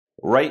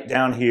Right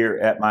down here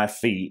at my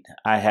feet,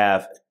 I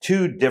have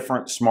two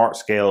different smart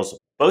scales,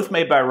 both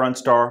made by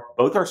RunStar.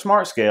 Both are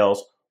smart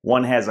scales.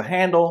 One has a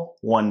handle,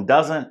 one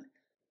doesn't.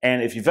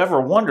 And if you've ever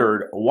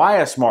wondered why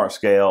a smart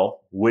scale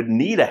would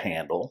need a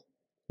handle,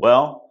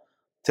 well,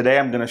 today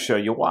I'm going to show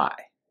you why.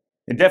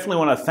 I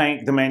definitely want to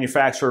thank the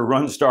manufacturer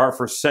RunStar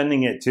for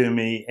sending it to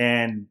me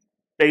and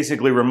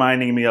basically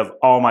reminding me of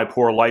all my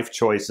poor life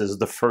choices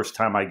the first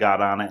time I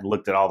got on it and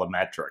looked at all the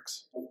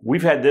metrics.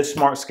 We've had this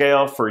smart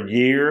scale for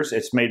years.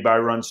 It's made by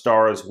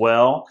RunStar as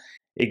well.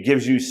 It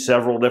gives you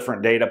several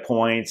different data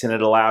points and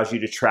it allows you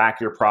to track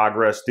your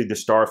progress through the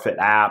Starfit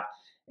app.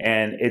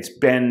 And it's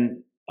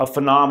been a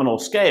phenomenal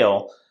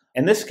scale.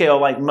 And this scale,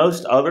 like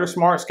most other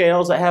smart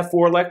scales that have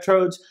 4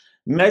 electrodes,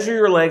 measure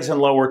your legs and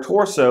lower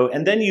torso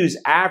and then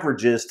use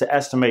averages to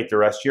estimate the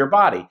rest of your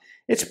body.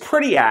 It's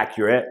pretty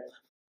accurate,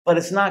 but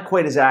it's not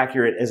quite as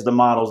accurate as the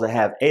models that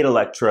have 8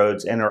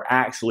 electrodes and are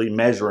actually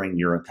measuring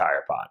your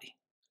entire body.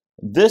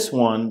 This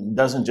one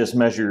doesn't just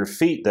measure your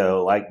feet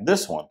though, like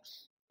this one.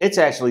 It's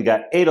actually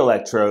got 8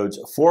 electrodes,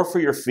 4 for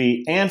your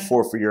feet and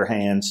 4 for your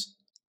hands.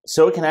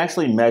 So it can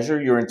actually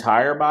measure your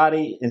entire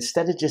body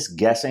instead of just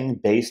guessing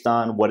based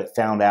on what it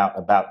found out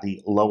about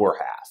the lower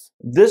half.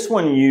 This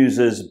one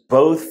uses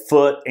both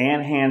foot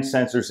and hand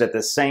sensors at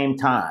the same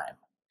time.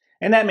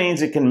 And that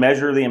means it can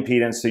measure the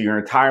impedance to your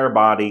entire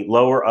body,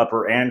 lower,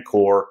 upper, and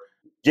core,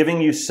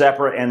 giving you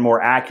separate and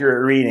more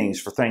accurate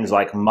readings for things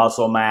like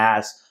muscle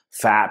mass,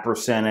 fat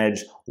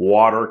percentage,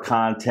 water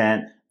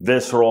content,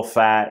 visceral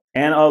fat,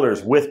 and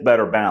others with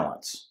better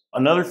balance.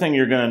 Another thing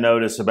you're going to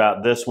notice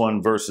about this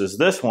one versus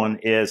this one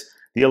is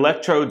the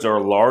electrodes are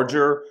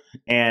larger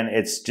and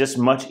it's just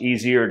much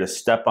easier to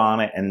step on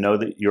it and know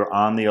that you're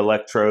on the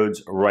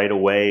electrodes right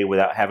away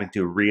without having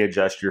to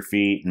readjust your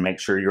feet and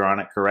make sure you're on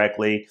it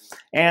correctly.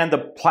 And the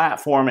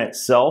platform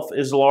itself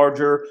is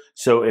larger,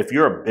 so if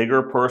you're a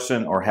bigger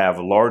person or have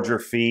larger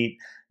feet,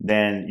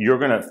 then you're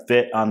going to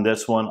fit on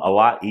this one a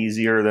lot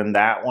easier than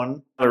that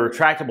one. The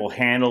retractable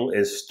handle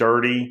is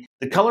sturdy.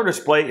 The color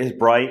display is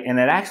bright and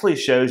it actually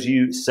shows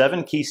you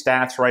 7 key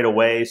stats right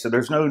away, so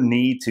there's no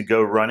need to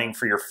go running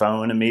for your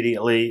phone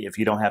immediately if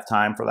you don't have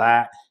time for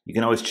that. You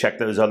can always check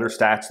those other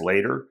stats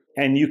later.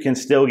 And you can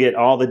still get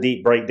all the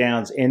deep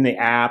breakdowns in the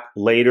app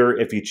later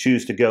if you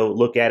choose to go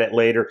look at it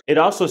later. It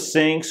also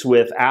syncs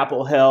with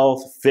Apple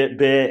Health,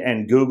 Fitbit,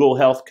 and Google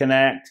Health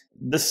Connect.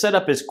 The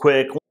setup is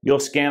quick. You'll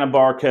scan a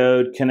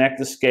barcode, connect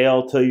the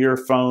scale to your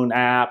phone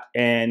app,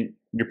 and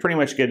you're pretty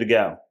much good to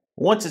go.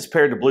 Once it's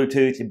paired to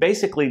Bluetooth, you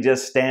basically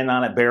just stand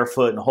on it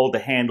barefoot and hold the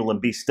handle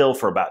and be still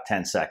for about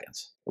 10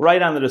 seconds.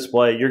 Right on the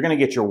display, you're going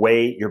to get your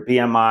weight, your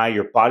BMI,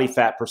 your body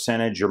fat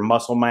percentage, your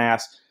muscle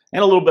mass,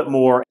 and a little bit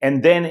more.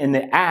 And then in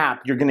the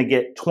app, you're going to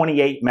get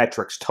 28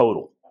 metrics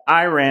total.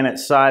 I ran it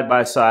side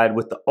by side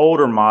with the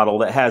older model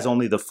that has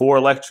only the 4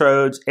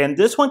 electrodes, and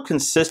this one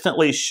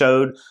consistently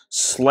showed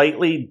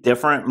slightly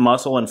different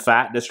muscle and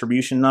fat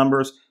distribution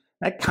numbers.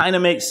 That kind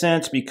of makes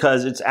sense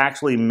because it's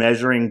actually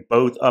measuring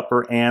both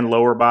upper and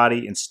lower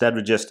body instead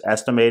of just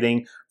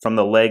estimating from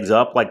the legs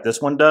up like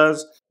this one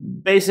does.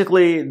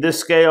 Basically, this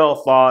scale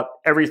thought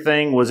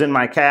everything was in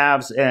my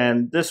calves,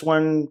 and this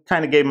one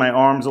kind of gave my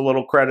arms a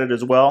little credit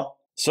as well.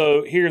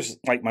 So here's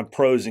like my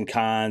pros and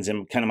cons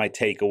and kind of my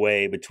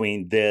takeaway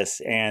between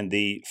this and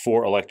the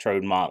 4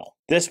 electrode model.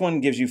 This one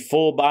gives you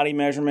full body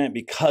measurement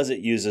because it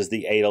uses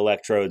the 8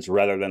 electrodes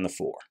rather than the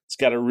 4. It's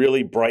got a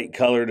really bright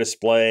color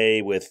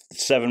display with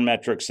 7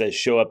 metrics that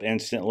show up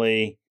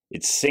instantly.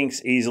 It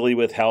syncs easily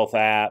with health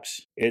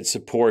apps. It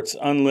supports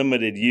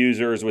unlimited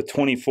users with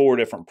 24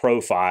 different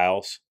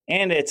profiles.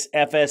 And it's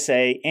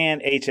FSA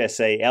and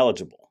HSA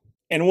eligible.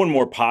 And one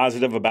more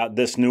positive about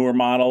this newer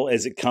model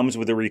is it comes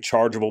with a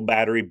rechargeable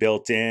battery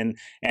built in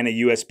and a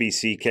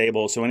USB-C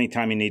cable. So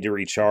anytime you need to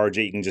recharge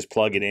it, you can just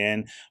plug it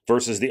in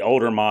versus the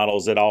older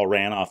models that all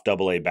ran off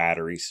AA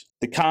batteries.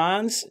 The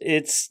cons,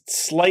 it's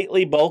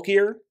slightly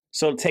bulkier,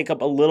 so it'll take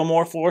up a little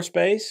more floor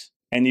space.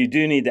 And you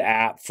do need the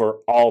app for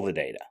all the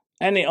data.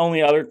 And the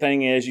only other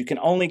thing is you can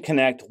only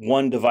connect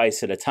one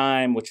device at a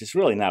time, which is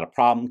really not a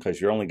problem because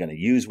you're only going to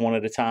use one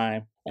at a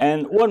time.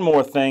 And one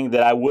more thing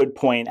that I would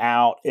point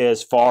out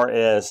as far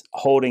as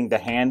holding the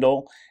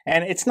handle,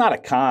 and it's not a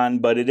con,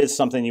 but it is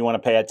something you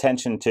want to pay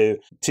attention to.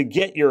 To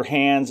get your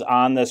hands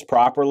on this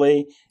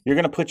properly, you're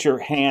going to put your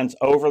hands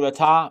over the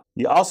top.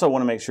 You also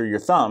want to make sure your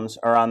thumbs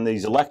are on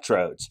these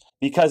electrodes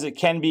because it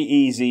can be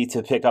easy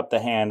to pick up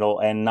the handle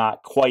and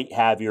not quite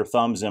have your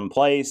thumbs in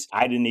place.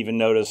 I didn't even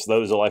notice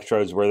those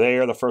electrodes were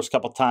there the first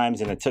couple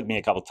times, and it took me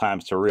a couple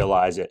times to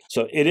realize it.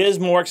 So it is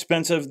more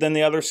expensive than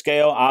the other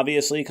scale,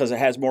 obviously, because it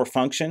has more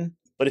function.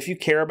 But if you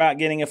care about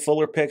getting a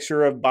fuller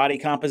picture of body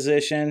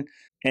composition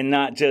and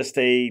not just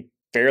a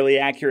fairly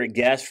accurate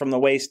guess from the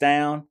waist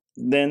down,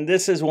 then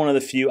this is one of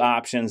the few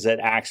options that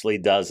actually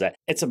does that.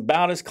 It's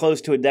about as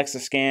close to a DEXA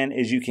scan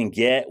as you can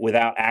get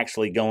without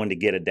actually going to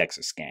get a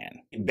DEXA scan.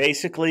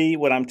 Basically,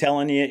 what I'm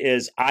telling you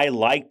is I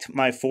liked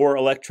my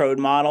 4-electrode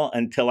model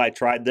until I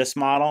tried this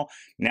model.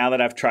 Now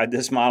that I've tried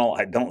this model,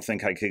 I don't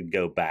think I could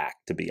go back,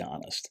 to be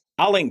honest.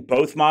 I'll link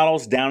both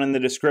models down in the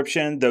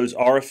description. Those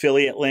are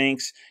affiliate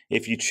links.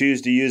 If you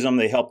choose to use them,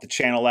 they help the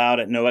channel out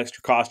at no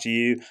extra cost to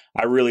you.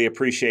 I really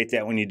appreciate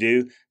that when you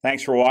do.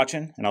 Thanks for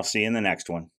watching, and I'll see you in the next one.